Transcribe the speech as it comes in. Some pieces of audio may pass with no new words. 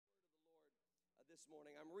this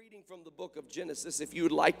morning. I'm reading from the book of Genesis. If you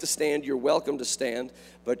would like to stand, you're welcome to stand,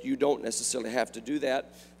 but you don't necessarily have to do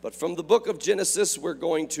that. But from the book of Genesis, we're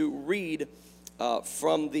going to read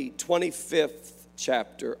from the 25th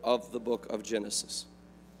chapter of the book of Genesis.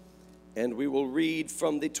 And we will read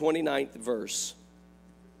from the 29th verse.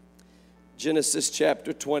 Genesis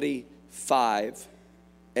chapter 25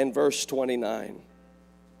 and verse 29.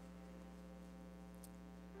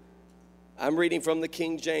 I'm reading from the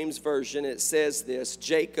King James Version. It says this: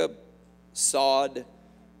 Jacob sawed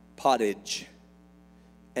pottage,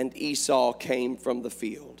 and Esau came from the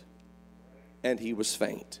field, and he was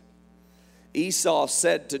faint. Esau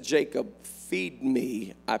said to Jacob, "Feed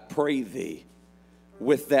me, I pray thee,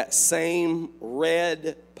 with that same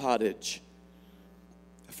red pottage,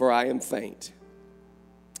 for I am faint."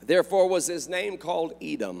 Therefore was his name called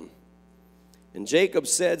Edom. And Jacob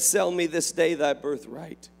said, "Sell me this day thy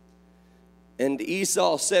birthright." And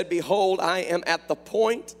Esau said, "Behold, I am at the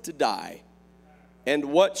point to die, and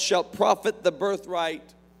what shall profit the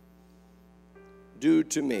birthright due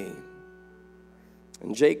to me?"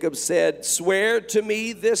 And Jacob said, "Swear to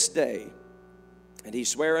me this day." And he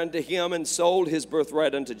sware unto him, and sold his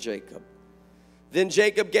birthright unto Jacob. Then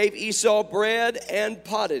Jacob gave Esau bread and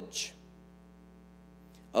pottage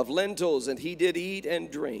of lentils, and he did eat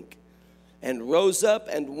and drink, and rose up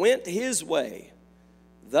and went his way.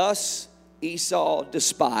 Thus Esau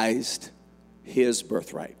despised his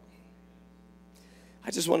birthright. I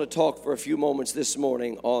just want to talk for a few moments this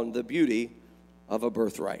morning on the beauty of a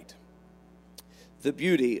birthright. The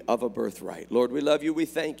beauty of a birthright. Lord, we love you. We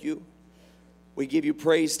thank you. We give you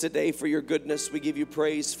praise today for your goodness. We give you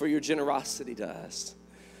praise for your generosity to us.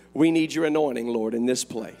 We need your anointing, Lord, in this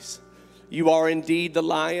place. You are indeed the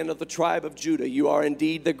Lion of the tribe of Judah. You are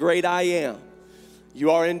indeed the great I am. You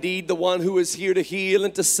are indeed the one who is here to heal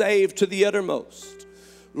and to save to the uttermost.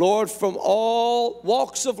 Lord, from all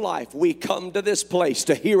walks of life, we come to this place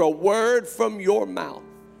to hear a word from your mouth.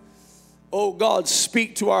 Oh God,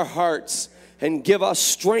 speak to our hearts and give us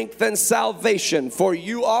strength and salvation, for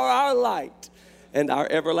you are our light and our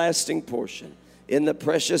everlasting portion. In the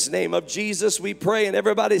precious name of Jesus we pray, and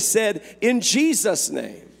everybody said, in Jesus'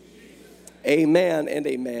 name. Amen and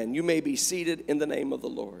amen. You may be seated in the name of the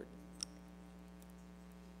Lord.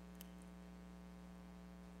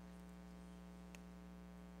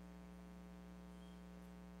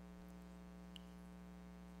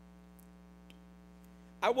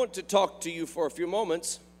 I want to talk to you for a few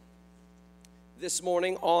moments this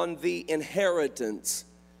morning on the inheritance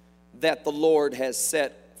that the Lord has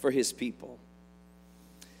set for his people.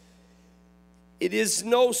 It is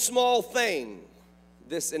no small thing,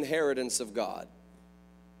 this inheritance of God.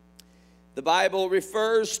 The Bible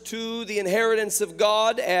refers to the inheritance of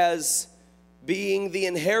God as being the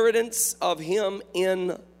inheritance of him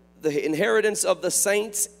in the inheritance of the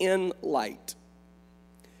saints in light.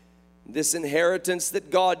 This inheritance that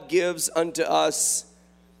God gives unto us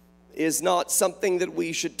is not something that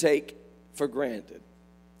we should take for granted.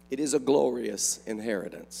 It is a glorious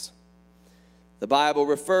inheritance. The Bible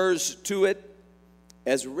refers to it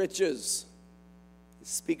as riches. It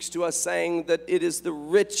speaks to us saying that it is the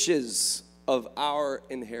riches of our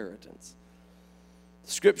inheritance.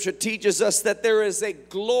 Scripture teaches us that there is a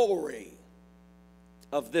glory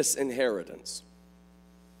of this inheritance.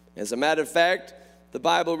 As a matter of fact, the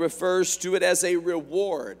Bible refers to it as a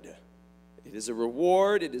reward. It is a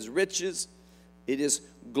reward, it is riches, it is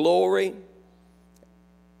glory.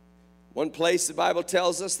 One place the Bible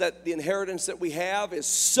tells us that the inheritance that we have is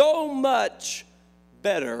so much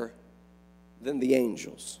better than the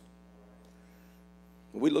angels.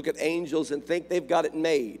 We look at angels and think they've got it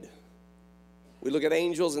made. We look at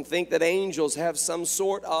angels and think that angels have some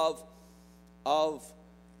sort of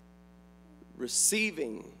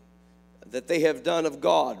receiving that they have done of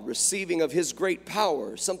God, receiving of his great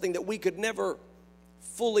power, something that we could never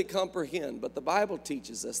fully comprehend. But the Bible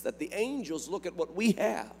teaches us that the angels look at what we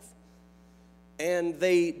have, and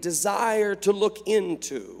they desire to look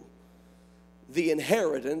into the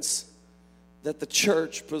inheritance that the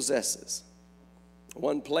church possesses.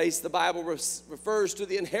 One place the Bible refers to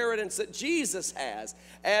the inheritance that Jesus has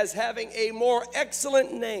as having a more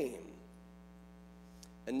excellent name,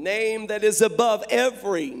 a name that is above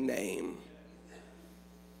every name.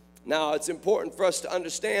 Now, it's important for us to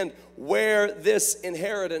understand where this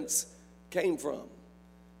inheritance came from.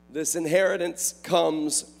 This inheritance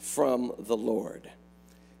comes from the Lord.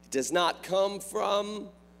 It does not come from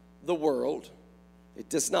the world. It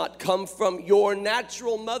does not come from your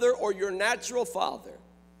natural mother or your natural father,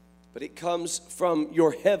 but it comes from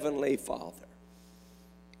your heavenly Father.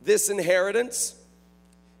 This inheritance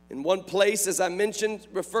In one place, as I mentioned,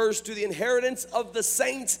 refers to the inheritance of the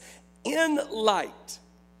saints in light.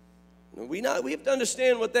 We have to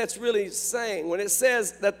understand what that's really saying when it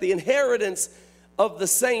says that the inheritance of the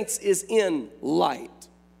saints is in light.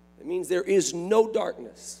 It means there is no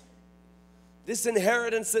darkness. This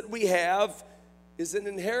inheritance that we have is an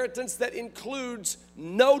inheritance that includes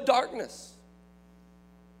no darkness.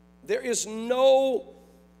 There is no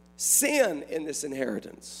sin in this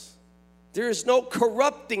inheritance. There is no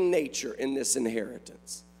corrupting nature in this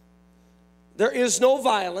inheritance. There is no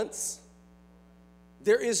violence.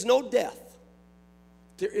 There is no death.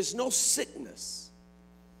 There is no sickness,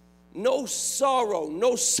 no sorrow,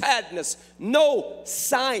 no sadness, no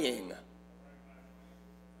sighing.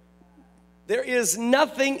 There is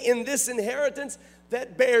nothing in this inheritance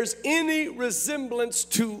that bears any resemblance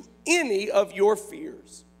to any of your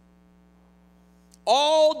fears.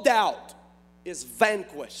 All doubt is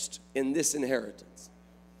vanquished in this inheritance.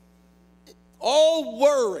 All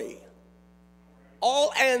worry,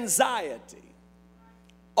 all anxiety,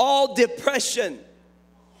 all depression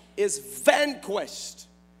is vanquished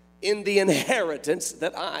in the inheritance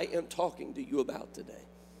that I am talking to you about today.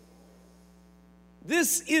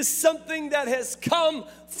 This is something that has come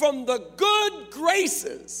from the good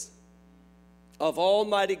graces of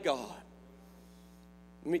Almighty God.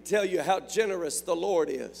 Let me tell you how generous the Lord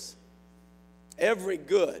is. Every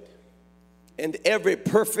good and every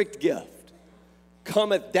perfect gift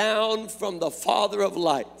cometh down from the Father of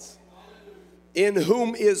lights, in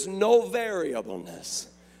whom is no variableness,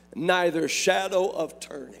 neither shadow of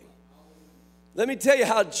turning. Let me tell you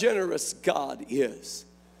how generous God is.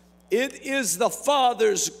 It is the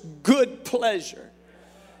Father's good pleasure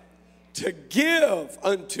to give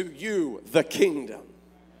unto you the kingdom.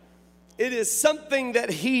 It is something that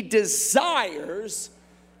He desires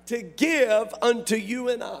to give unto you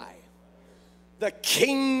and I. The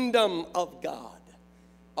kingdom of God.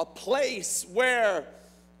 A place where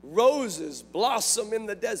roses blossom in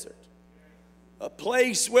the desert. A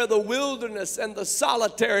place where the wilderness and the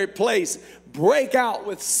solitary place break out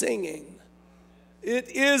with singing. It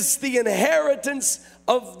is the inheritance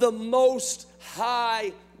of the Most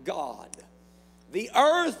High God. The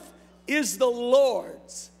earth is the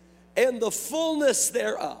Lord's, and the fullness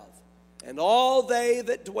thereof, and all they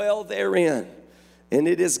that dwell therein. And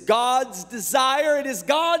it is God's desire, it is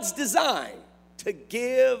God's design to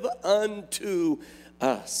give unto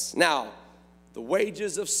us. Now, the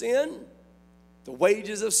wages of sin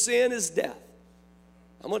is death.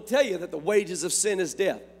 I'm going to tell you that the wages of sin is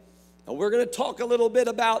death. Now, we're going to talk a little bit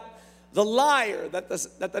about the liar that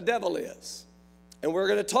the devil is. And we're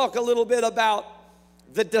going to talk a little bit about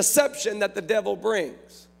the deception that the devil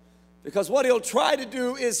brings. Because what he'll try to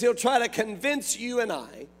do is he'll try to convince you and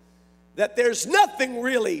I that there's nothing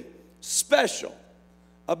really special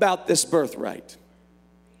about this birthright.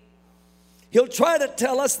 He'll try to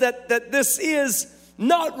tell us that this is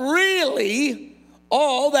not really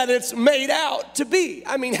all that it's made out to be.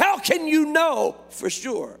 I mean, how can you know for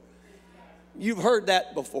sure? You've heard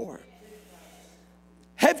that before.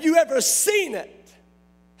 Have you ever seen it?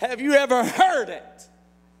 Have you ever heard it?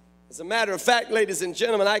 As a matter of fact, ladies and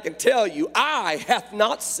gentlemen, I can tell you, eye hath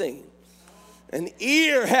not seen, and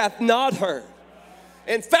ear hath not heard.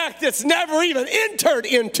 In fact, it's never even entered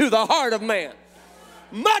into the heart of man,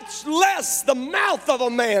 much less the mouth of a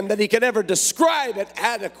man, that he can ever describe it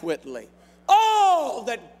adequately. All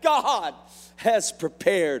that God has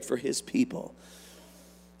prepared for His people.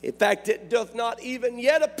 In fact, it doth not even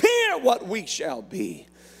yet appear what we shall be.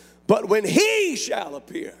 But when He shall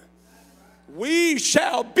appear, we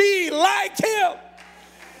shall be like Him.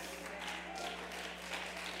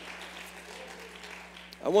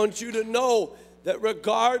 I want you to know that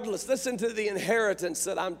regardless, listen to the inheritance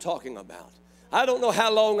that I'm talking about. I don't know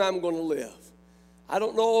how long I'm going to live. I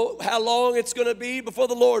don't know how long it's going to be before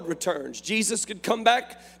the Lord returns. Jesus could come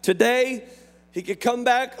back today. He could come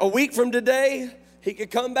back a week from today. He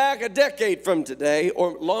could come back a decade from today,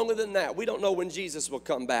 or longer than that. We don't know when Jesus will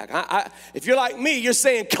come back. If you're like me, you're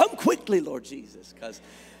saying, come quickly, Lord Jesus,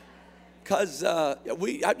 because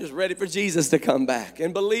I'm just ready for Jesus to come back.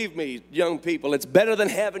 And believe me, young people, it's better than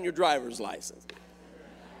having your driver's license.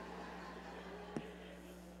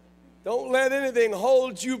 Don't let anything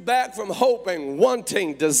hold you back from hoping,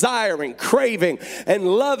 wanting, desiring, craving, and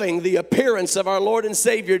loving the appearance of our Lord and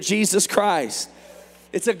Savior, Jesus Christ.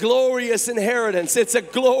 It's a glorious inheritance. It's a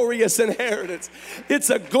glorious inheritance. It's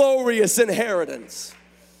a glorious inheritance.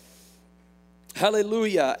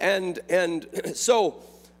 Hallelujah. And so,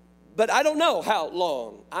 but I don't know how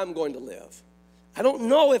long I'm going to live. I don't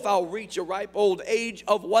know if I'll reach a ripe old age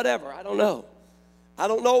of whatever. I don't know. I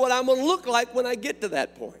don't know what I'm going to look like when I get to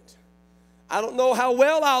that point. I don't know how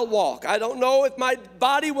well I'll walk. I don't know if my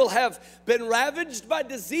body will have been ravaged by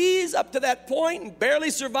disease up to that point and barely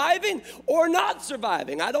surviving or not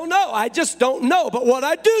surviving. I don't know. I just don't know. But what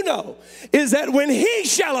I do know is that when he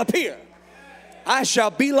shall appear, I shall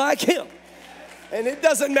be like him. And it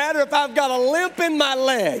doesn't matter if I've got a limp in my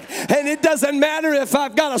leg. And it doesn't matter if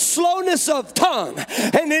I've got a slowness of tongue.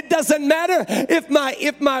 And it doesn't matter if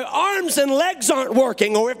my arms and legs aren't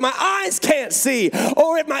working, or if my eyes can't see,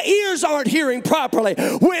 or if my ears aren't hearing properly.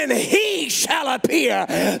 When he shall appear,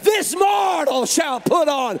 this mortal shall put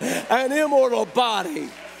on an immortal body.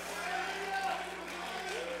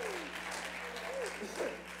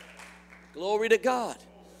 Glory to God.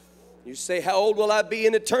 You say, how old will I be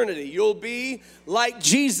in eternity? You'll be like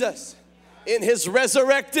Jesus in his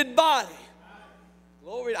resurrected body.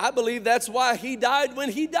 Glory. I believe that's why he died when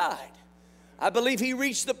he died. I believe he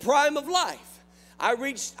reached the prime of life. I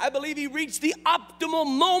believe he reached the optimal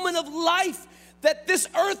moment of life that this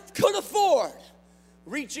earth could afford.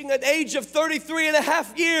 Reaching an age of 33 and a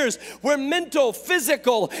half years where mental,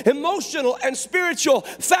 physical, emotional, and spiritual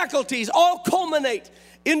faculties all culminate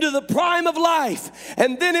into the prime of life.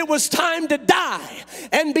 And then it was time to die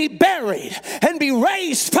and be buried and be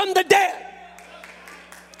raised from the dead.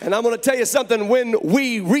 And I'm going to tell you something, when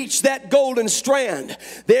we reach that golden strand,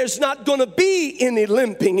 there's not going to be any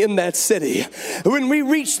limping in that city. When we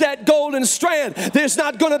reach that golden strand, there's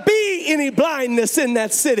not going to be any blindness in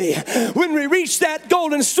that city. When we reach that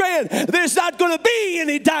golden strand, there's not going to be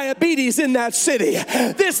any diabetes in that city.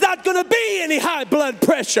 There's not going to be any high blood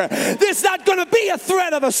pressure. There's not going to be a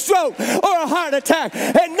threat of a stroke or a heart attack.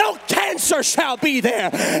 And no cancer shall be there.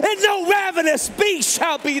 And no ravenous beast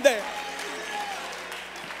shall be there.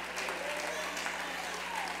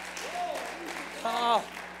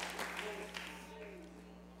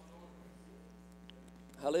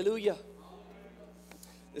 Hallelujah.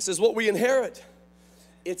 This is what we inherit.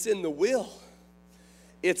 It's in the will.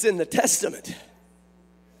 It's in the testament.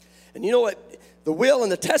 And you know what? The will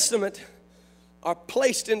and the testament are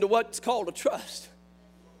placed into what's called a trust.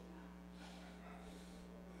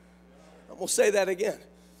 I'm going to say that again.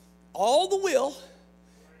 All the will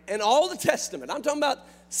and all the testament. I'm talking about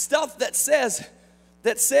stuff that says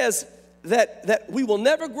that we will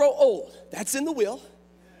never grow old. That's in the will.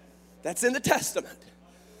 That's in the testament.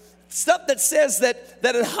 Stuff that says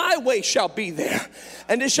that a highway shall be there,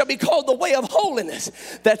 and it shall be called the way of holiness.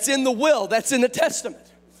 That's in the will. That's in the testament.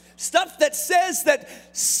 Stuff that says that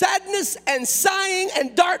sadness and sighing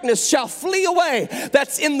and darkness shall flee away.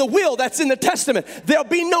 That's in the will. That's in the testament. There'll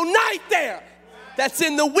be no night there. That's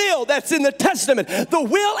in the will. That's in the testament. The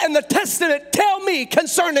will and the testament tell me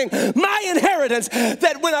concerning my inheritance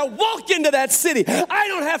that when I walk into that city, I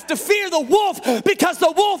don't have to fear the wolf, because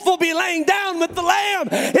the wolf will be laying down with the lamb.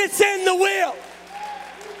 It's in the will.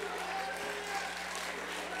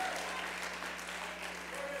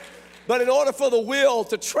 But in order for the will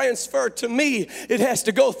to transfer to me, it has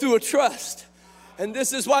to go through a trust. And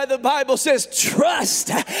this is why the Bible says,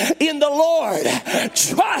 trust in the Lord.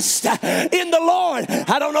 Trust in the Lord.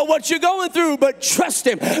 I don't know what you're going through, but trust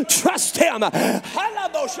him. Trust him. I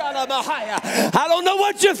don't know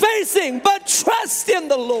what you're facing, but trust in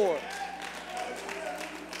the Lord.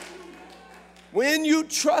 When you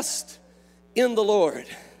trust in the Lord,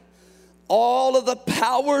 all of the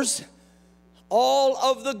powers, all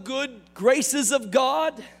of the good graces of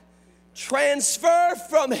God transfer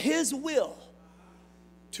from his will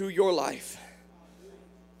to your life.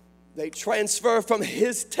 They transfer from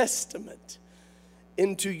his testament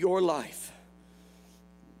into your life.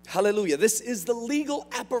 Hallelujah. This is the legal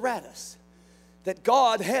apparatus that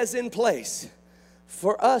God has in place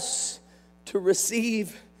for us to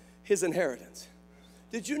receive his inheritance.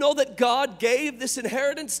 Did you know that God gave this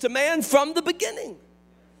inheritance to man from the beginning?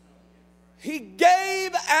 He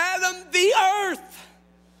gave Adam the earth.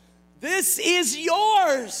 This is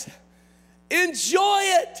yours. Enjoy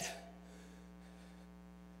it.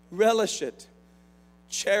 Relish it.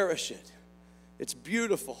 Cherish it. It's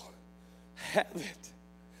beautiful. Have it.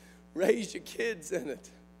 Raise your kids in it.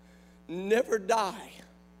 Never die.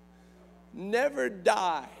 Never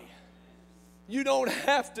die. You don't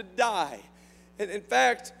have to die. And in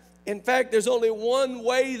fact, there's only one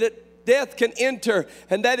way that death can enter,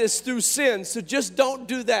 and that is through sin. So just don't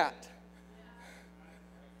do that.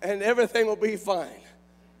 And everything will be fine.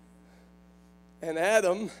 And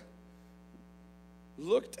Adam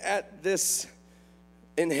looked at this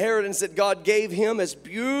inheritance that God gave him, as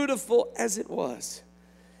beautiful as it was,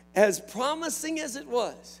 as promising as it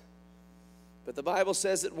was. But the Bible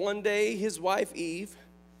says that one day his wife Eve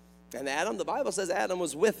And Adam, the Bible says Adam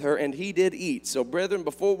was with her and he did eat. So brethren,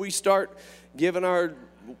 before we start giving our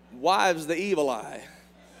wives the evil eye,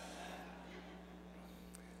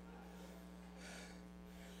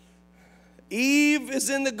 Eve is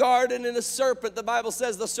in the garden, and the serpent, the Bible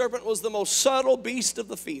says the serpent was the most subtle beast of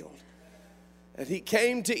the field. And he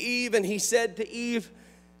came to Eve and he said to Eve,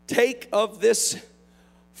 take of this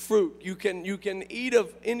fruit. You can eat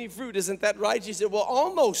of any fruit, isn't that right? She said, well,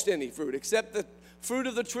 almost any fruit except the fruit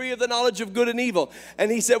of the tree of the knowledge of good and evil.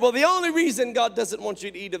 And he said, well, the only reason God doesn't want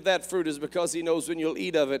you to eat of that fruit is because he knows when you'll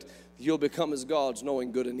eat of it, you'll become as gods,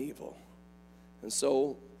 knowing good and evil. And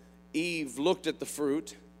so Eve looked at the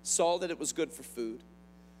fruit, saw that it was good for food,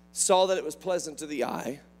 saw that it was pleasant to the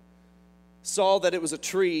eye, saw that it was a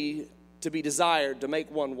tree to be desired to make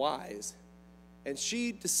one wise, and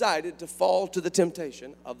she decided to fall to the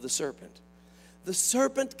temptation of the serpent. The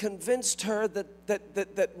serpent convinced her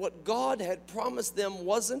that what God had promised them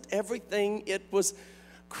wasn't everything it was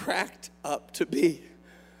cracked up to be.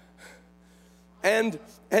 And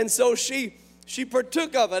so she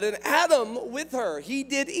partook of it, and Adam with her, he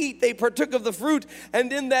did eat. They partook of the fruit,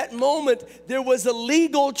 and in that moment, there was a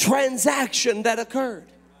legal transaction that occurred.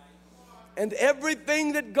 And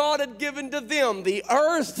everything that God had given to them, the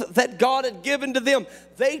earth that God had given to them,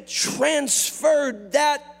 they transferred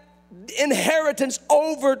that inheritance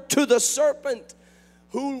over to the serpent,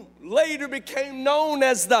 who later became known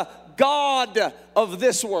as the God of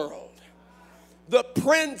this world, the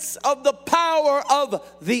prince of the power of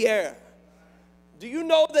the air. Do you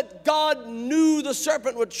know that God knew the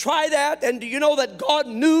serpent would try that? And do you know that God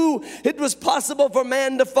knew it was possible for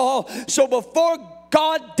man to fall? So before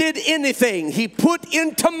God did anything, he put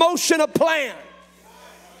into motion a plan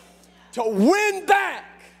to win back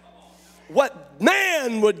what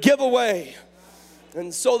man would give away.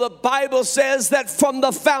 And so the Bible says that from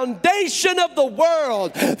the foundation of the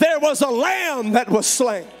world, there was a lamb that was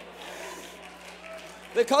slain.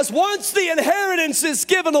 Because once the inheritance is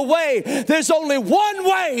given away, there's only one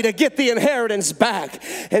way to get the inheritance back.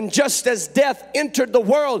 And just as death entered the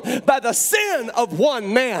world by the sin of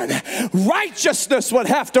one man, righteousness would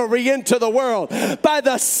have to re-enter the world by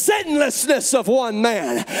the sinlessness of one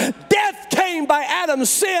man. Death came by Adam's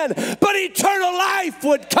sin, but eternal life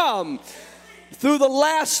would come through the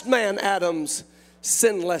last man, Adam's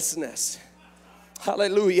sinlessness.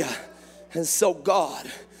 Hallelujah. And so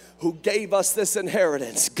God, who gave us this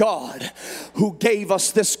inheritance, God, who gave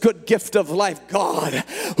us this good gift of life, God,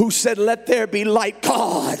 who said, let there be light,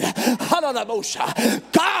 God,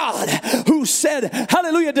 God, who said,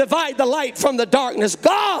 hallelujah, divide the light from the darkness,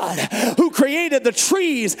 God, who created the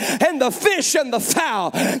trees and the fish and the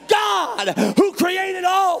fowl, God, who created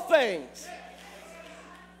all things,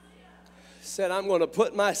 said, I'm going to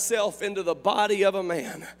put myself into the body of a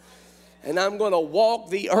man. And I'm going to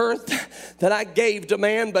walk the earth that I gave to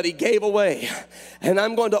man, but he gave away. And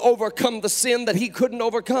I'm going to overcome the sin that he couldn't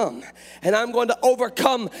overcome. And I'm going to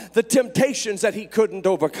overcome the temptations that he couldn't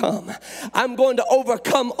overcome. I'm going to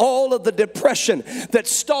overcome all of the depression that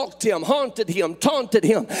stalked him, haunted him, taunted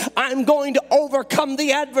him. I'm going to overcome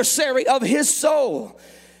the adversary of his soul.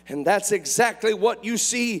 And that's exactly what you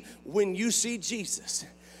see when you see Jesus.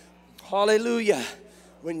 Hallelujah.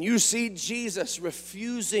 When you see Jesus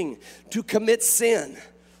refusing to commit sin,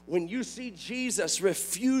 when you see Jesus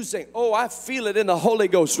refusing, oh, I feel it in the Holy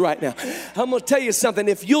Ghost right now. I'm going to tell you something.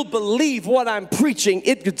 If you'll believe what I'm preaching,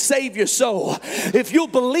 it could save your soul. If you'll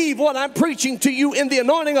believe what I'm preaching to you in the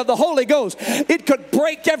anointing of the Holy Ghost, it could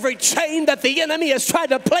break every chain that the enemy has tried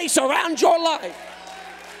to place around your life.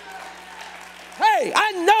 Hey,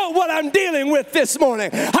 I know what I'm dealing with this morning.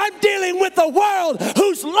 I'm dealing with a world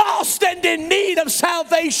who's lost and in need of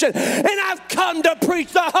salvation. And I've come to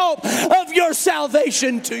preach the hope of your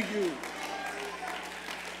salvation to you.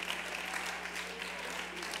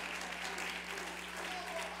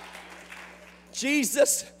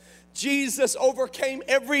 Jesus overcame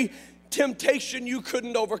every temptation you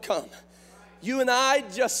couldn't overcome. You and I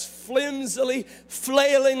just flimsily,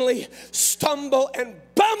 flailingly stumble and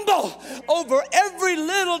bumble over every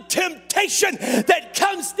little temptation that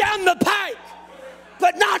comes down the pipe,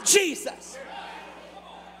 but not Jesus.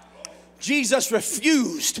 Jesus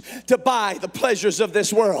refused to buy the pleasures of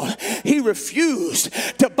this world. He refused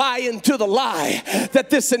to buy into the lie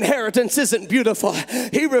that this inheritance isn't beautiful.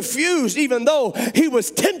 He refused, even though he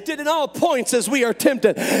was tempted in all points as we are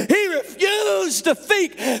tempted. He refused to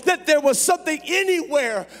think that there was something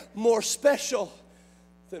anywhere more special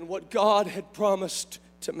than what God had promised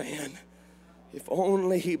to man, if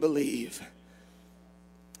only he believed.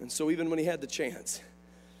 And so even when he had the chance,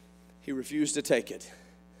 he refused to take it.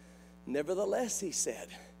 Nevertheless, he said,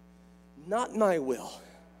 not my will,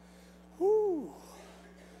 Woo.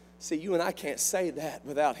 See, you and I can't say that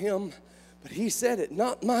without him, but he said it,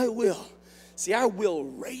 not my will. See, our will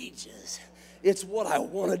rages. It's what I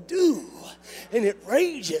want to do, and it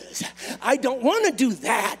rages. I don't want to do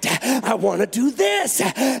that. I want to do this,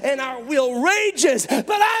 and our will rages.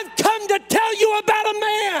 But I've come to tell you about a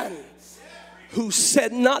man who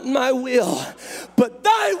said, not my will, but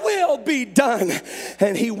thy will be done.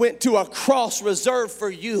 And he went to a cross reserved for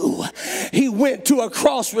you. He went to a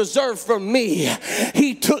cross reserved for me.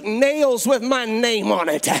 He took nails with my name on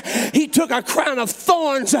it. He took a crown of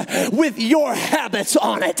thorns with your habits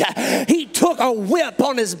on it. He took a whip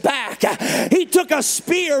on his back. He took a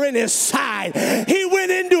spear in his side. He went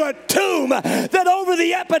into a tomb that over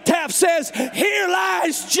the epitaph says, here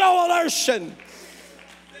lies Joel Urshan.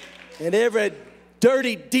 And every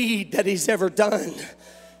dirty deed that he's ever done.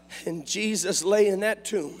 And Jesus lay in that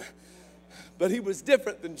tomb. But he was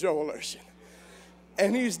different than Joel Urshan.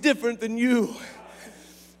 And he's different than you.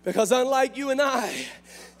 Because unlike you and I,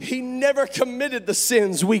 he never committed the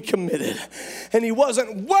sins we committed. And he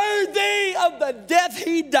wasn't worthy of the death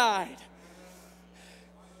he died.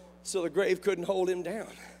 So the grave couldn't hold him down.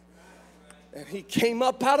 And he came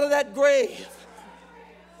up out of that grave.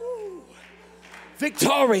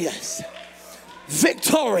 Victorious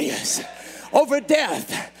over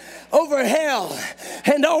death, over hell,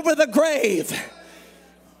 and over the grave,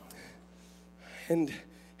 and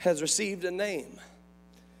has received a name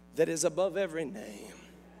that is above every name.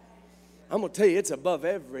 I'm going to tell you, it's above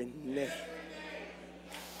every name.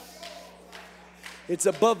 It's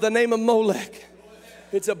above the name of Molech.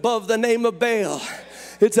 It's above the name of Baal.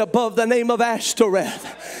 It's above the name of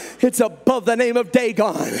Ashtoreth. It's above the name of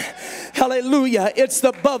Dagon. Hallelujah. It's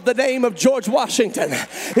above the name of George Washington.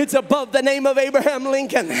 It's above the name of Abraham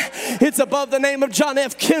Lincoln. It's above the name of John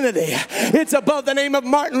F. Kennedy. It's above the name of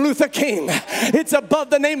Martin Luther King. It's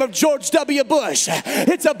above the name of George W. Bush.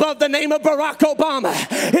 It's above the name of Barack Obama.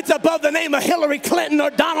 It's above the name of Hillary Clinton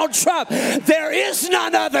or Donald Trump. There is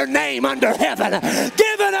none other name under heaven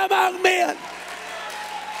given among men.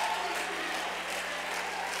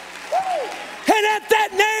 And at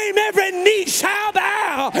that name, every knee shall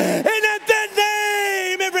bow. And at that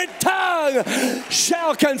name, every tongue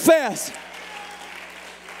shall confess.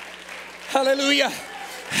 Hallelujah.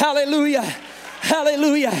 Hallelujah.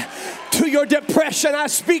 Hallelujah. To your depression, I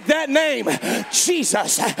speak that name,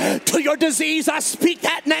 Jesus. To your disease, I speak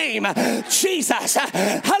that name, Jesus.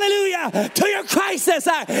 Hallelujah. To your crisis,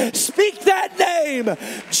 I speak that name,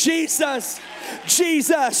 Jesus.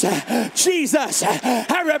 Jesus, Jesus.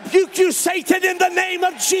 I rebuke you, Satan, in the name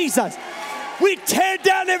of Jesus. We tear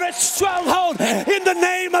down every stronghold in the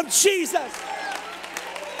name of Jesus.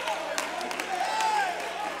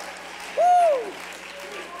 Woo.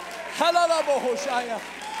 Hallelujah.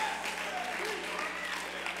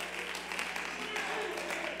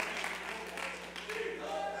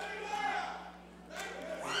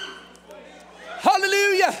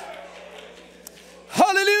 Hallelujah.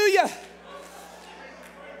 Hallelujah.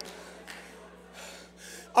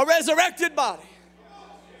 A resurrected body,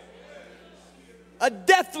 a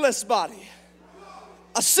deathless body,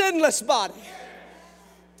 a sinless body.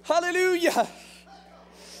 Hallelujah.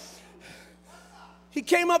 He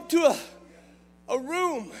came up to a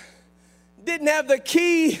room, didn't have the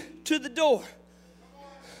key to the door.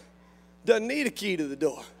 Doesn't need a key to the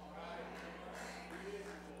door.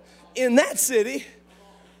 In that city,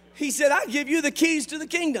 he said, I'll give you the keys to the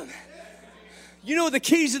kingdom. You know what the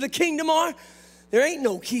keys of the kingdom are? There ain't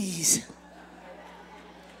no keys.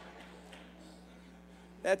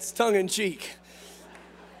 That's tongue in cheek.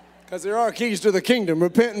 Because there are keys to the kingdom.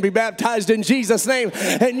 Repent and be baptized in Jesus' name,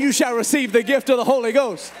 and you shall receive the gift of the Holy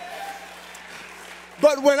Ghost.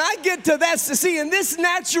 But when I get to that, see, in this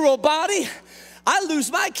natural body, I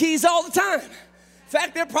lose my keys all the time. In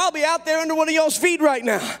fact, they're probably out there under one of y'all's feet right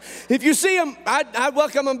now. If you see them, I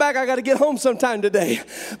welcome them back. I got to get home sometime today.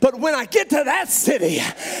 But when I get to that city,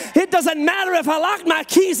 it doesn't matter if I lock my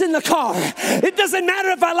keys in the car. It doesn't matter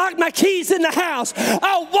if I lock my keys in the house.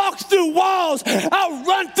 I'll walk through walls. I'll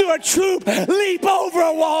run through a troop, leap over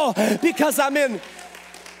a wall, because I'm in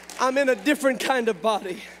a different kind of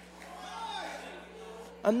body.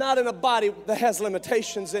 I'm not in a body that has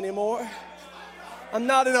limitations anymore. I'm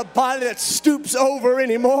not in a body that stoops over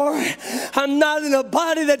anymore. I'm not in a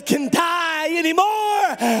body that can die anymore.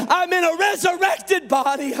 I'm in a resurrected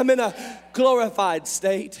body. I'm in a glorified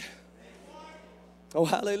state. Oh,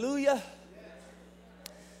 hallelujah.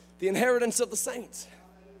 The inheritance of the saints.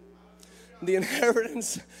 The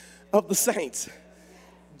inheritance of the saints.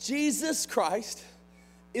 Jesus Christ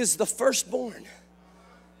is the firstborn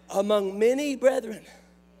among many brethren.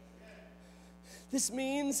 This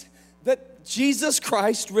means that Jesus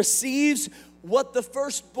Christ receives what the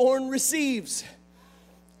firstborn receives.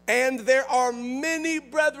 And there are many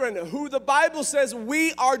brethren who the Bible says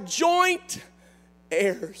we are joint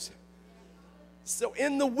heirs. So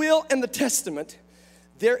in the will and the testament,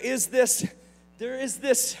 there is this,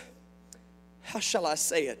 how shall I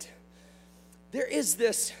say it? There is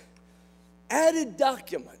this added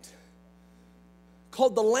document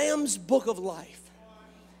called the Lamb's Book of Life.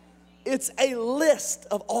 It's a list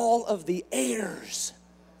of all of the heirs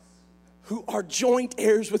who are joint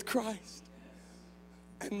heirs with Christ.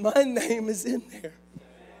 And my name is in there.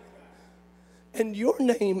 And your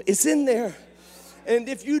name is in there. And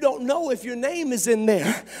if you don't know if your name is in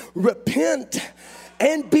there, repent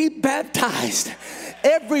and be baptized.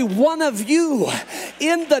 Every one of you,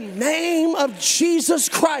 in the name of Jesus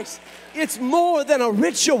Christ. It's more than a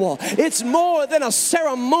ritual. It's more than a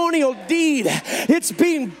ceremonial deed. It's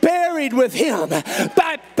being buried with him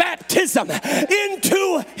by baptism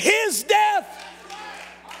into his death.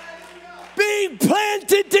 Being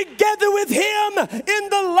planted together with him in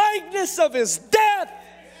the likeness of his death.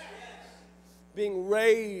 Being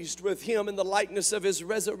raised with him in the likeness of his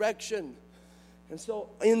resurrection. And so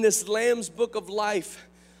in this Lamb's Book of Life,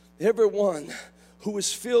 everyone who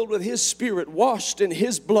is filled with his Spirit, washed in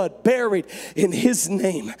his blood, buried in his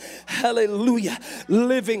name, hallelujah,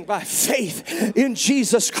 living by faith in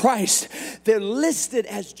Jesus Christ, they're listed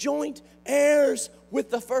as joint heirs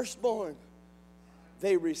with the firstborn.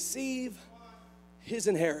 They receive his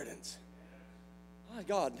inheritance. My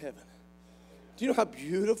God in heaven. Do you know how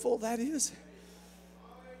beautiful that is?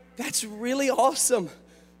 That's really awesome.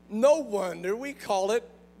 No wonder we call it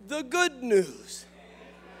the good news.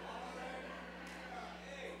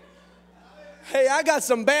 Hey, I got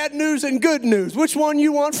some bad news and good news. Which one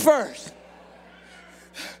you want first?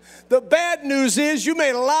 The bad news is you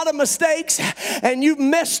made a lot of mistakes and you've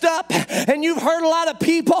messed up and you've hurt a lot of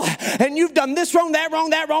people and you've done this wrong, that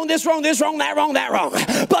wrong, that wrong, this wrong, this wrong, that wrong, that wrong.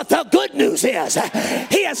 But the good news is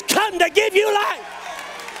he has come to give you life.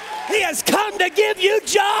 He has come to give you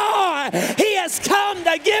joy. He has come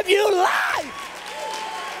to give you life.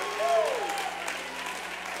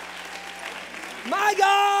 My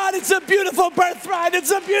God, it's a beautiful birthright.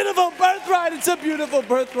 It's a beautiful birthright. It's a beautiful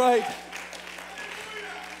birthright.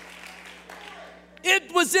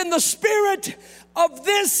 It was in the spirit of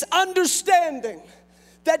this understanding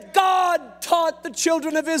that God taught the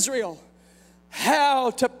children of Israel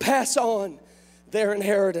how to pass on their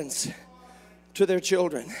inheritance to their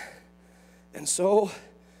children. And so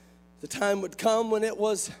the time would come when it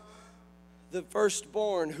was the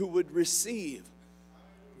firstborn who would receive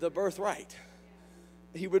the birthright.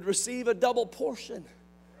 He would receive a double portion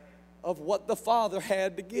of what the father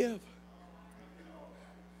had to give.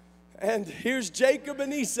 And here's Jacob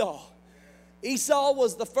and Esau. Esau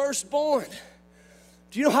was the firstborn.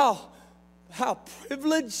 Do you know how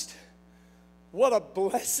privileged, what a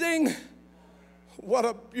blessing, what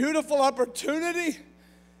a beautiful opportunity?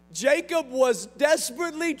 Jacob was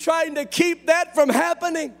desperately trying to keep that from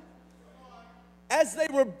happening. As they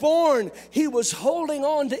were born, he was holding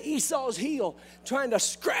on to Esau's heel, trying to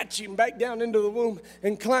scratch him back down into the womb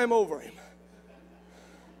and climb over him.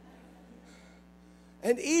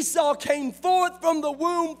 And Esau came forth from the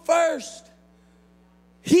womb first.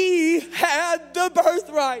 He had the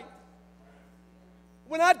birthright.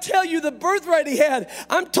 When I tell you the birthright he had,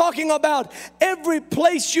 I'm talking about every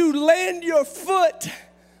place you land your foot.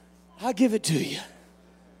 I'll give it to you.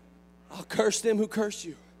 I'll curse them who curse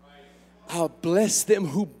you. I'll bless them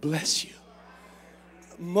who bless you.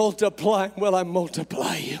 Multiply, will I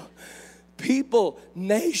multiply you. People,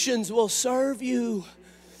 nations will serve you.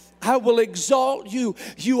 I will exalt you.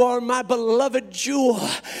 You are my beloved jewel.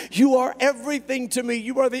 You are everything to me.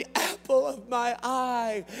 You are the apple of my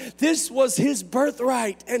eye. This was his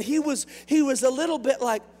birthright. And he was a little bit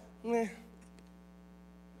like, meh.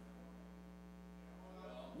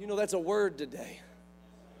 You know, that's a word today.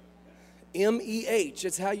 M-E-H.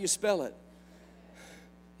 It's how you spell it.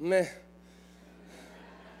 Meh.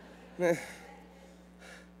 Meh.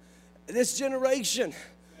 This generation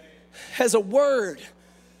has a word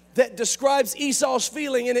that describes Esau's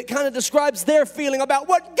feeling, and it kind of describes their feeling about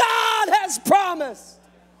what God has promised.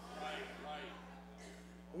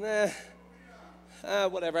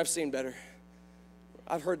 Whatever, I've seen better.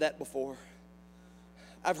 I've heard that before.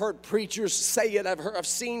 I've heard preachers say it. I've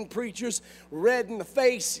seen preachers red in the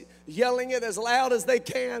face, yelling it as loud as they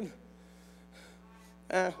can.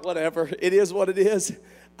 Whatever, it is what it is.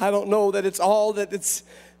 I don't know that it's all that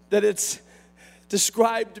it's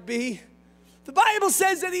described to be. The Bible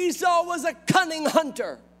says that Esau was a cunning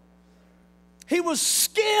hunter. He was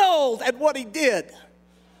skilled at what he did.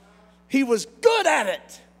 He was good at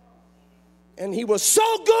it. And he was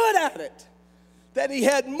so good at it that he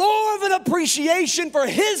had more of an appreciation for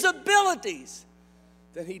his abilities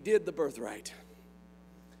than he did the birthright.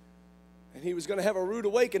 And he was going to have a rude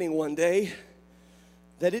awakening one day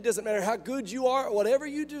that it doesn't matter how good you are or whatever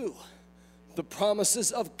you do, the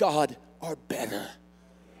promises of God are better.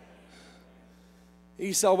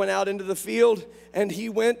 Esau went out into the field and he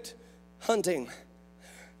went hunting.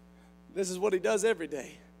 This is what he does every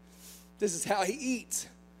day. This is how he eats.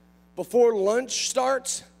 Before lunch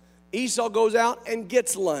starts, Esau goes out and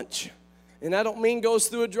gets lunch. And I don't mean goes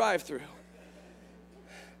through a drive-thru.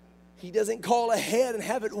 He doesn't call ahead and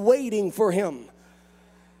have it waiting for him.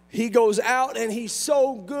 He goes out and he's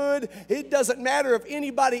so good, it doesn't matter if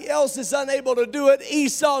anybody else is unable to do it.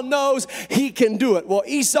 Esau knows he can do it. Well,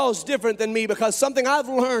 Esau's different than me because something I've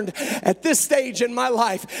learned at this stage in my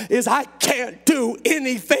life is I can't do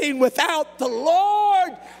anything without the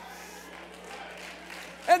Lord.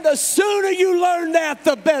 And the sooner you learn that,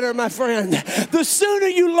 the better, my friend. The sooner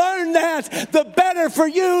you learn that, the better for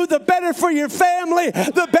you, the better for your family,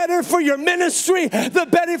 the better for your ministry, the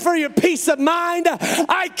better for your peace of mind.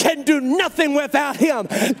 I can do nothing without him.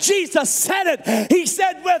 Jesus said it. He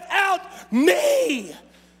said, without me,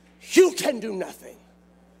 you can do nothing.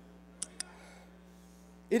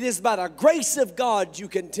 It is by the grace of God you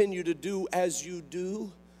continue to do as you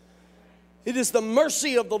do. It is the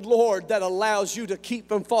mercy of the Lord that allows you to keep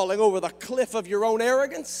from falling over the cliff of your own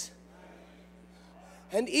arrogance.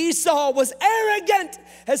 And Esau was arrogant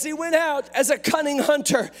as he went out as a cunning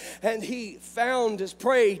hunter. And he found his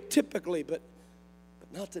prey typically, but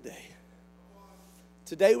not today.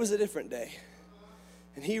 Today was a different day.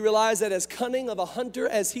 And he realized that as cunning of a hunter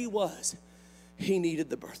as he was, he needed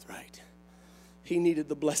the birthright. He needed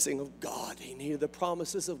the blessing of God. He needed the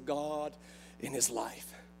promises of God in his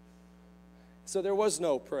life. So there was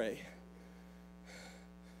no prey.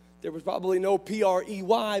 There was probably no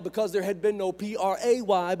P-R-E-Y because there had been no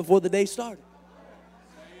P-R-A-Y before the day started.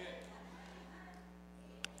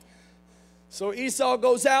 So Esau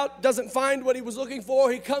goes out, doesn't find what he was looking for.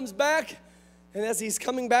 He comes back, and as he's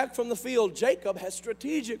coming back from the field, Jacob has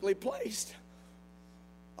strategically placed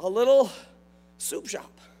a little soup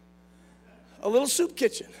shop, a little soup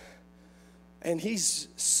kitchen, and he's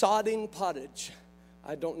sodding pottage.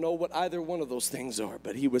 I don't know what either one of those things are,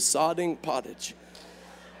 but he was sodding pottage.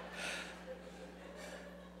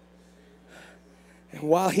 And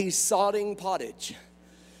while he's sodding pottage,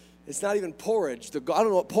 it's not even porridge. I don't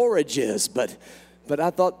know what porridge is, but I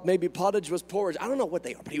thought maybe pottage was porridge. I don't know what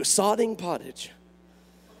they are, but he was sodding pottage.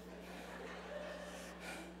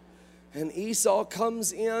 And Esau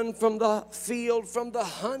comes in from the field, from the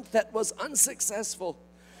hunt that was unsuccessful.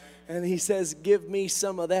 And he says, give me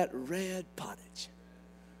some of that red pottage.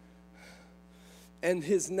 And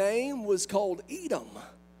his name was called Edom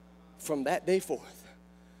from that day forth.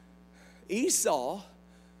 Esau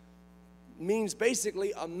means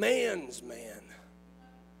basically a man's man.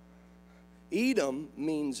 Edom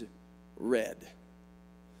means red.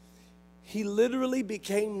 He literally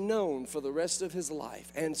became known for the rest of his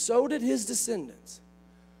life, and so did his descendants,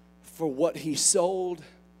 for what he sold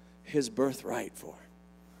his birthright for.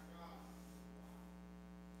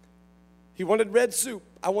 He wanted red soup.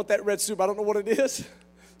 I want that red soup. I don't know what it is.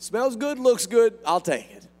 Smells good, looks good. I'll take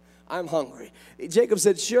it. I'm hungry. Jacob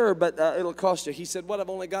said, sure, but it'll cost you. He said, what? I've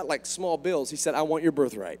only got like small bills. He said, I want your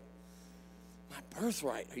birthright. My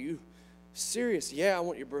birthright? Are you serious? Yeah, I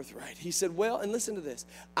want your birthright. He said, well, and listen to this.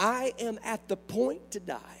 I am at the point to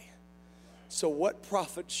die. So what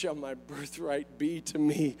profit shall my birthright be to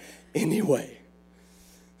me anyway?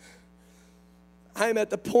 I am at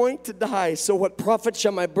the point to die, so what profit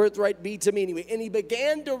shall my birthright be to me anyway? And he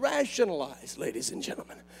began to rationalize, ladies and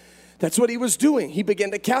gentlemen. That's what he was doing. He began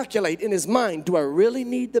to calculate in his mind, do I really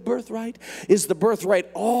need the birthright? Is the birthright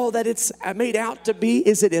all that it's made out to be?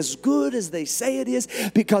 Is it as good as they say it is?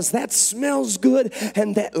 Because that smells good,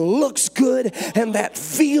 and that looks good, and that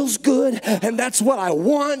feels good, and that's what I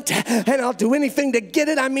want, and I'll do anything to get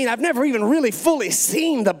it. I mean, I've never even really fully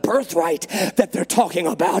seen the birthright that they're talking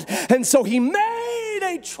about. And so he made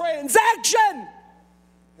a transaction.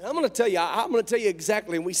 I'm going to tell you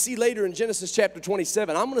exactly, and we see later in Genesis chapter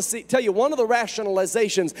 27, I'm going to tell you one of the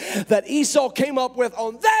rationalizations that Esau came up with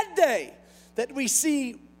on that day that we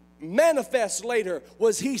see manifest later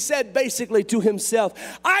was he said basically to himself,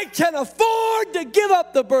 I can afford to give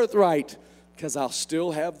up the birthright because I'll still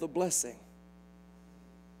have the blessing.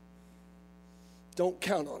 Don't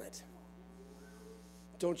count on it.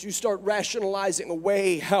 Don't you start rationalizing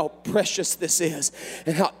away how precious this is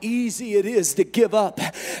and how easy it is to give up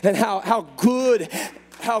and how good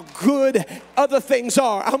how good other things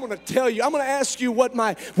are. I'm going to tell you, I'm going to ask you what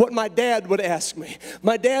my dad would ask me.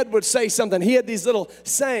 My dad would say something. He had these little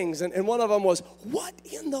sayings, and one of them was, what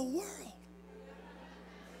in the world?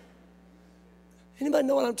 Anybody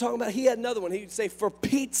know what I'm talking about? He had another one. He'd say, for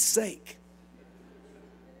Pete's sake.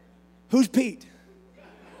 Who's Pete?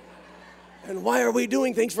 And why are we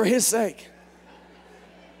doing things for his sake?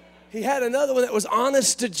 He had another one that was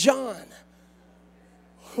honest to John.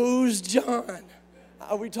 Who's John?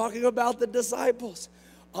 Are we talking about the disciples?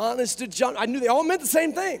 Honest to John. I knew they all meant the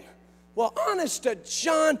same thing. Well, honest to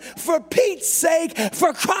John, for Pete's sake,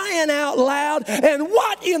 for crying out loud, and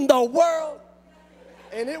what in the world?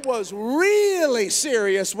 And it was really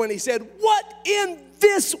serious when he said, what in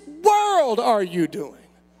this world are you doing?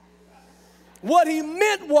 What he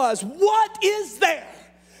meant was, what is there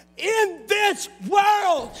in this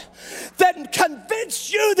world that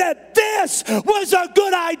convinced you that this was a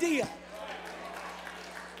good idea?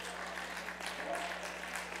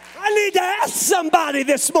 I need to ask somebody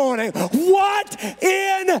this morning, what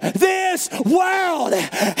in this world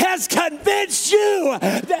has convinced you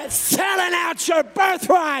that selling out your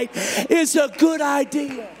birthright is a good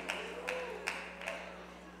idea?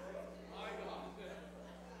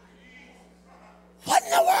 What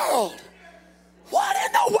in the world? What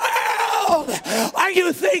in the world are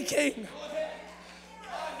you thinking?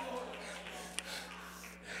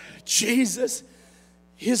 Jesus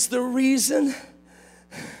is the reason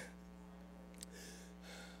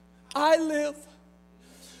I live.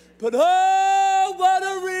 But oh, what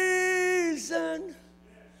a reason.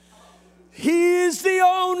 He is the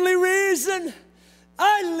only reason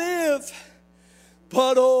I live.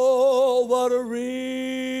 But oh, what a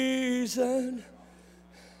reason.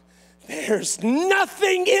 There's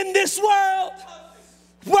nothing in this world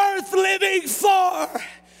worth living for.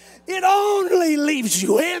 It only leaves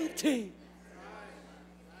you empty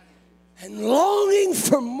and longing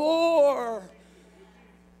for more.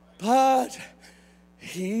 But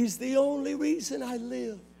he's the only reason I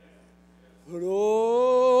live. But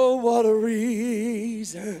oh, what a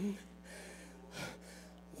reason.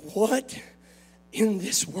 What in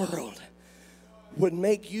this world would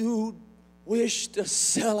make you wish to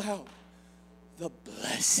sell out the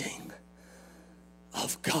blessing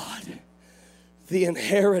of God, the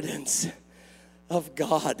inheritance of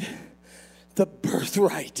God, the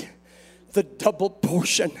birthright, the double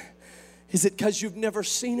portion? Is it because you've never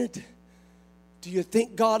seen it? Do you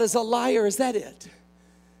think God is a liar? Is that it?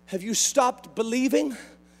 Have you stopped believing?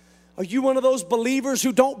 Are you one of those believers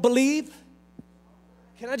who don't believe?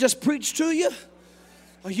 Can I just preach to you?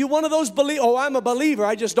 Are you one of those believers? Oh, I'm a believer,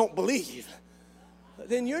 I just don't believe.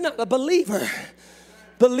 Then you're not a believer.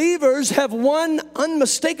 Believers have one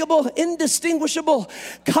unmistakable, indistinguishable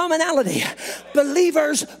commonality.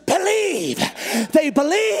 Believers believe. They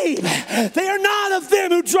believe. They are not of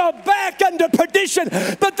them who draw back unto perdition,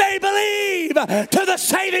 but they believe to the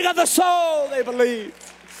saving of the soul. They believe.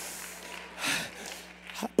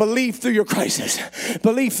 Believe through your crisis.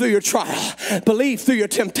 Believe through your trial. Believe through your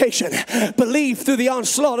temptation. Believe through the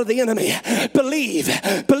onslaught of the enemy. Believe.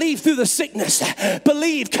 Believe through the sickness.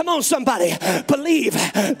 Believe. Come on, somebody. Believe.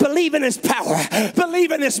 Believe in his power.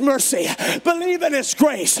 Believe in his mercy. Believe in his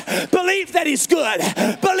grace. Believe that he's good.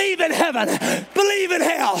 Believe in heaven. Believe in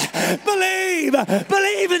hell. Believe.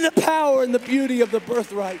 Believe in the power and the beauty of the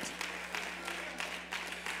birthright.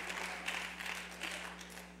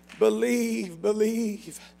 Believe,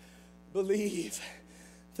 believe, believe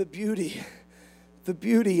the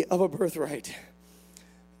beauty of a birthright.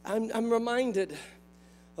 I'm reminded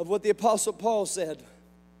of what the Apostle Paul said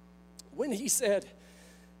when he said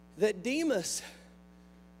that Demas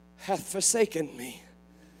hath forsaken me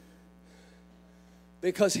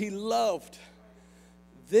because he loved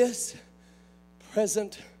this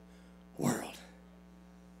present world.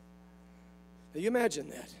 Now you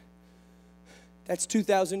imagine that. That's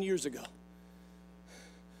 2,000 years ago.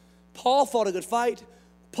 Paul fought a good fight.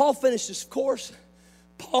 Paul finished his course.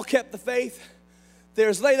 Paul kept the faith.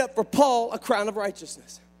 There's laid up for Paul a crown of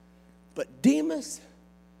righteousness. But Demas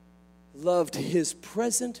loved his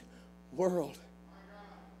present world.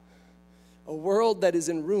 A world that is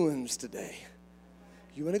in ruins today.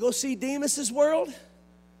 You want to go see Demas's world?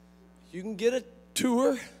 You can get a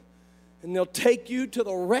tour and they'll take you to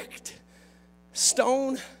the wrecked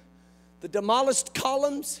stone, the demolished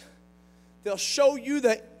columns. They'll show you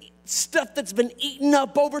the stuff that's been eaten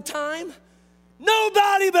up over time.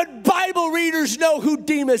 Nobody but Bible readers know who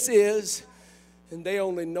Demas is. And they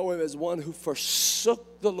only know him as one who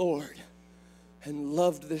forsook the Lord and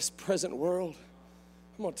loved this present world.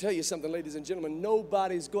 I'm I'm going to tell you something, ladies and gentlemen.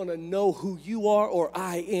 Nobody's going to know who you are or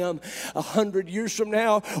I am 100 years from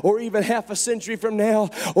now, or even half a century from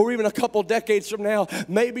now, or even a couple decades from now.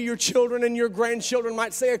 Maybe your children and your grandchildren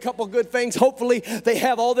might say a couple good things. Hopefully they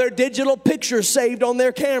have all their digital pictures saved on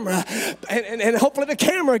their camera. And hopefully the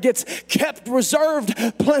camera gets kept reserved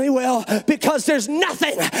plenty well, because there's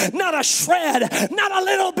nothing, not a shred, not a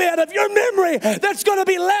little bit of your memory that's going to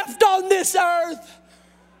be left on this earth.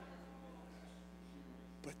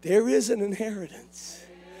 There is an inheritance.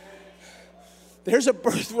 There's a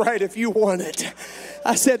birthright if you want it.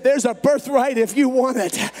 I said there's a birthright if you want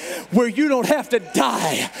it, where you don't have to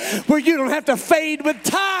die, where you don't have to fade with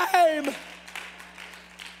time.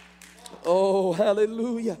 Oh,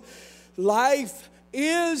 hallelujah. Life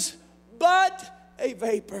is but a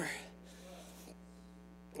vapor.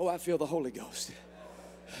 Oh, I feel the Holy Ghost.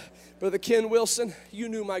 Brother Ken Wilson, you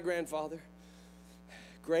knew my grandfather.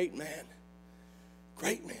 Great man.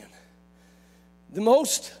 Great man. The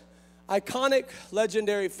most iconic,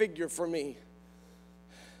 legendary figure for me.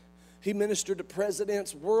 He ministered to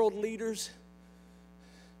presidents, world leaders.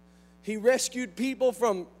 He rescued people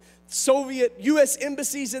from U.S.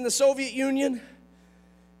 embassies in the Soviet Union.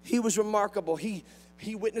 He was remarkable. He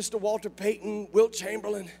witnessed to Walter Payton, Wilt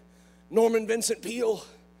Chamberlain, Norman Vincent Peale.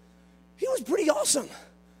 He was pretty awesome.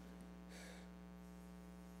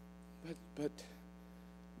 But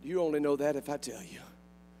you only know that if I tell you.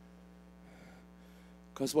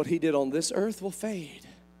 Because what he did on this earth will fade,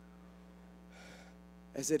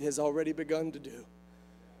 as it has already begun to do.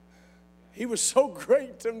 He was so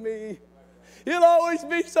great to me. He'll always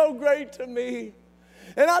be so great to me.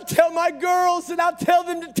 And I'll tell my girls, and I'll tell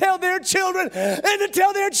them to tell their children, and to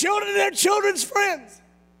tell their children and their children's friends.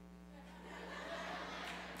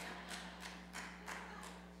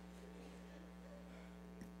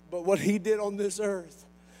 But what he did on this earth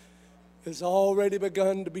has already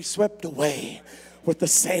begun to be swept away with the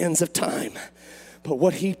sands of time. But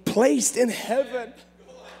what he placed in heaven,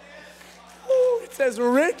 it's as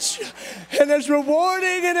rich and as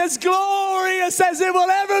rewarding and as glorious as it will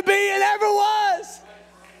ever be and ever was.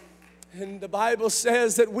 And the Bible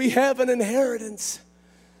says that we have an inheritance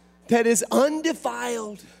that is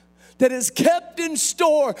undefiled, that is kept in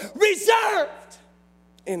store, reserved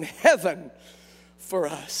in heaven for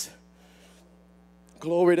us.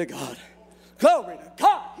 Glory to God. Glory to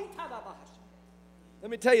God. Let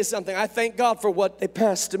me tell you something. I thank God for what they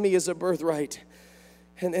passed to me as a birthright.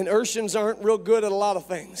 And Urshans aren't real good at a lot of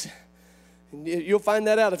things. And you'll find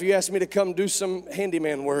that out if you ask me to come do some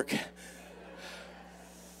handyman work.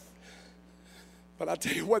 But I'll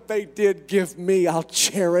tell you what they did give me, I'll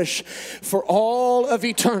cherish for all of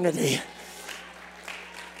eternity.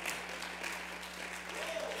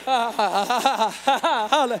 Come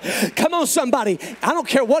on, somebody. I don't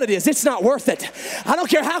care what it is. It's not worth it. I don't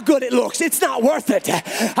care how good it looks. It's not worth it.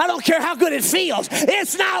 I don't care how good it feels.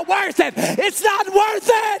 It's not worth it. It's not worth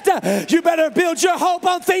it. You better build your hope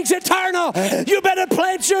on things eternal. You better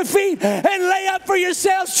plant your feet and lay up for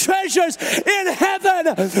yourselves treasures in heaven,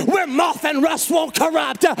 where moth and rust won't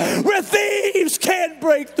corrupt, where thieves can't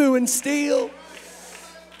break through and steal.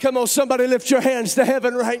 Come on, somebody, lift your hands to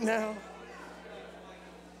heaven right now.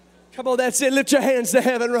 Come on, that's it. Lift your hands to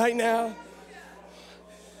heaven right now.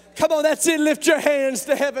 Come on, that's it. Lift your hands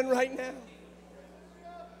to heaven right now.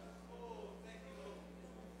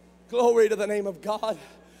 Glory to the name of God.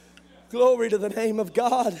 Glory to the name of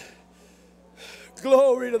God.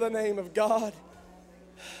 Glory to the name of God.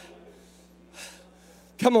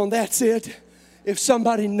 Come on, that's it. If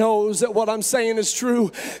somebody knows that what I'm saying is true,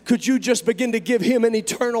 could you just begin to give him an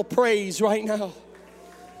eternal praise right now?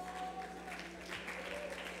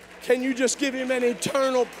 Can you just give him an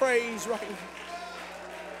eternal praise right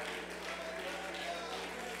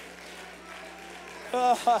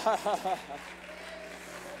now?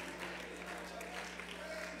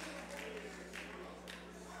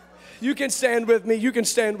 You can stand with me. You can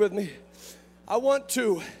stand with me. I want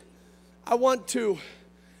to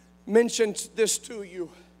mention this to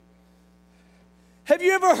you. Have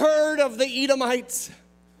you ever heard of the Edomites?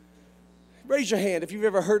 Raise your hand if you've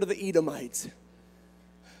ever heard of the Edomites.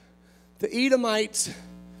 The Edomites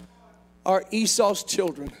are Esau's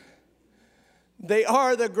children. They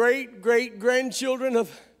are the great-great-grandchildren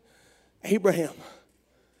of Abraham.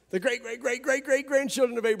 The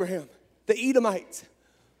great-great-great-great-great-grandchildren of Abraham. The Edomites.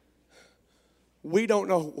 We don't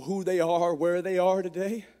know who they are, where they are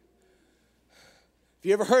today. Have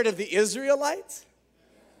you ever heard of the Israelites?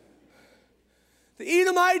 The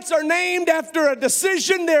Edomites are named after a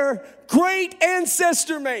decision their great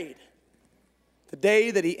ancestor made. The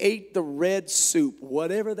day that he ate the red soup,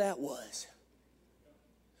 whatever that was.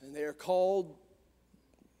 And they are called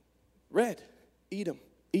Red. Edom,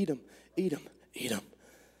 Edom, Edom, Edom.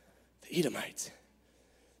 The Edomites.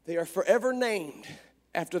 They are forever named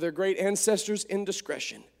after their great ancestors'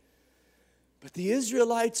 indiscretion. But the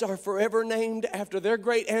Israelites are forever named after their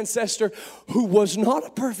great ancestor who was not a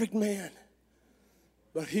perfect man.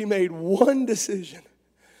 But he made one decision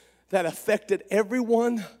that affected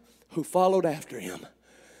everyone who followed after him.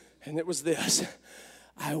 And it was this: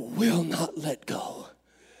 I will not let go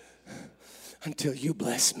until you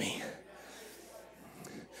bless me.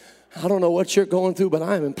 I don't know what you're going through, but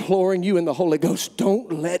I'm imploring you in the Holy Ghost,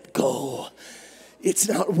 don't let go. It's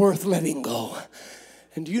not worth letting go.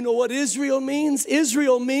 And do you know what Israel means?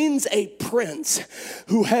 Israel means a prince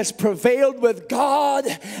who has prevailed with God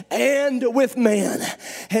and with man.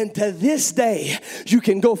 And to this day, you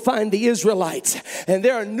can go find the Israelites. And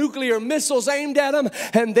there are nuclear missiles aimed at them.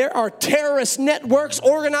 And there are terrorist networks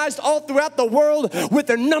organized all throughout the world with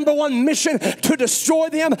their number one mission to destroy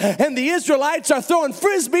them. And the Israelites are throwing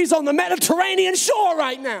frisbees on the Mediterranean shore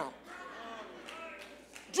right now.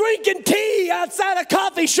 Drinking tea outside a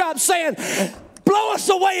coffee shop saying, blow us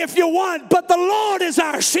away if you want, but the Lord is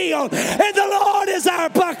our shield, and the Lord is our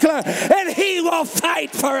buckler, and he will fight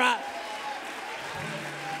for us.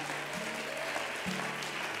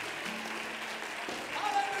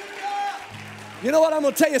 You know what? I'm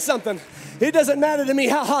going to tell you something. It doesn't matter to me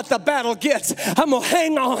how hot the battle gets. I'm going to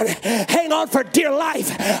hang on for dear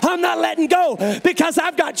life. I'm not letting go because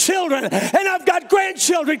I've got children and I've got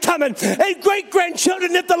grandchildren coming and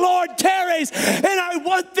great-grandchildren if the Lord tarries, and I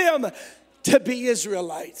want them to be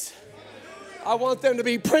Israelites. I want them to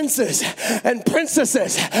be princes and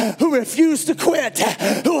princesses who refuse to quit,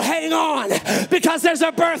 who hang on because there's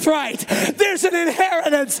a birthright, there's an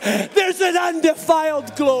inheritance, there's an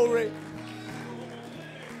undefiled glory.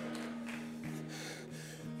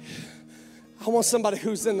 I want somebody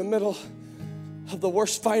who's in the middle of the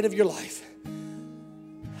worst fight of your life.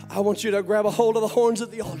 I want you to grab a hold of the horns of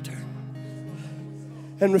the altar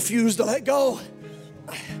and refuse to let go.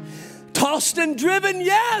 Tossed and driven,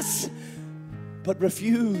 yes, but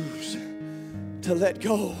refuse to let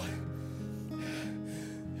go.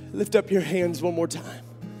 Lift up your hands one more time.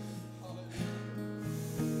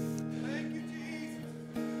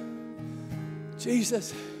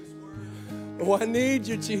 Jesus. Oh, I need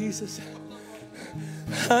you, Jesus.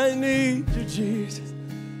 I need you, Jesus.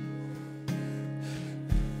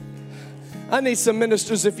 I need some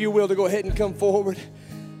ministers, if you will, to go ahead and come forward.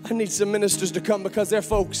 I need some ministers to come because they're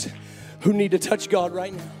folks who need to touch God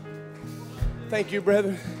right now. Thank you,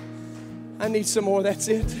 brethren. I need some more. That's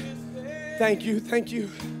it. Thank you. Thank you.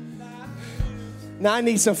 Now I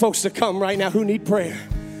need some folks to come right now who need prayer.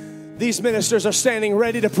 These ministers are standing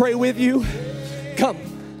ready to pray with you. Come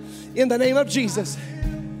in the name of Jesus.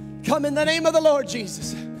 Come in the name of the Lord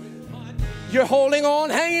Jesus. You're holding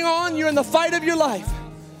on, hanging on. You're in the fight of your life.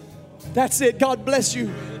 That's it. God bless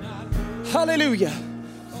you. Hallelujah.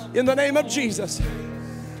 In the name of Jesus.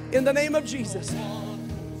 In the name of Jesus.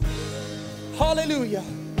 Hallelujah.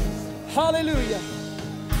 Hallelujah.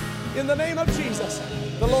 In the name of Jesus.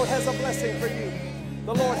 The Lord has a blessing for you.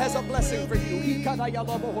 The Lord has a blessing for you.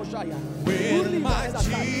 With my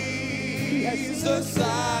Jesus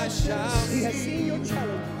I shall He has seen your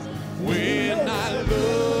challenges. When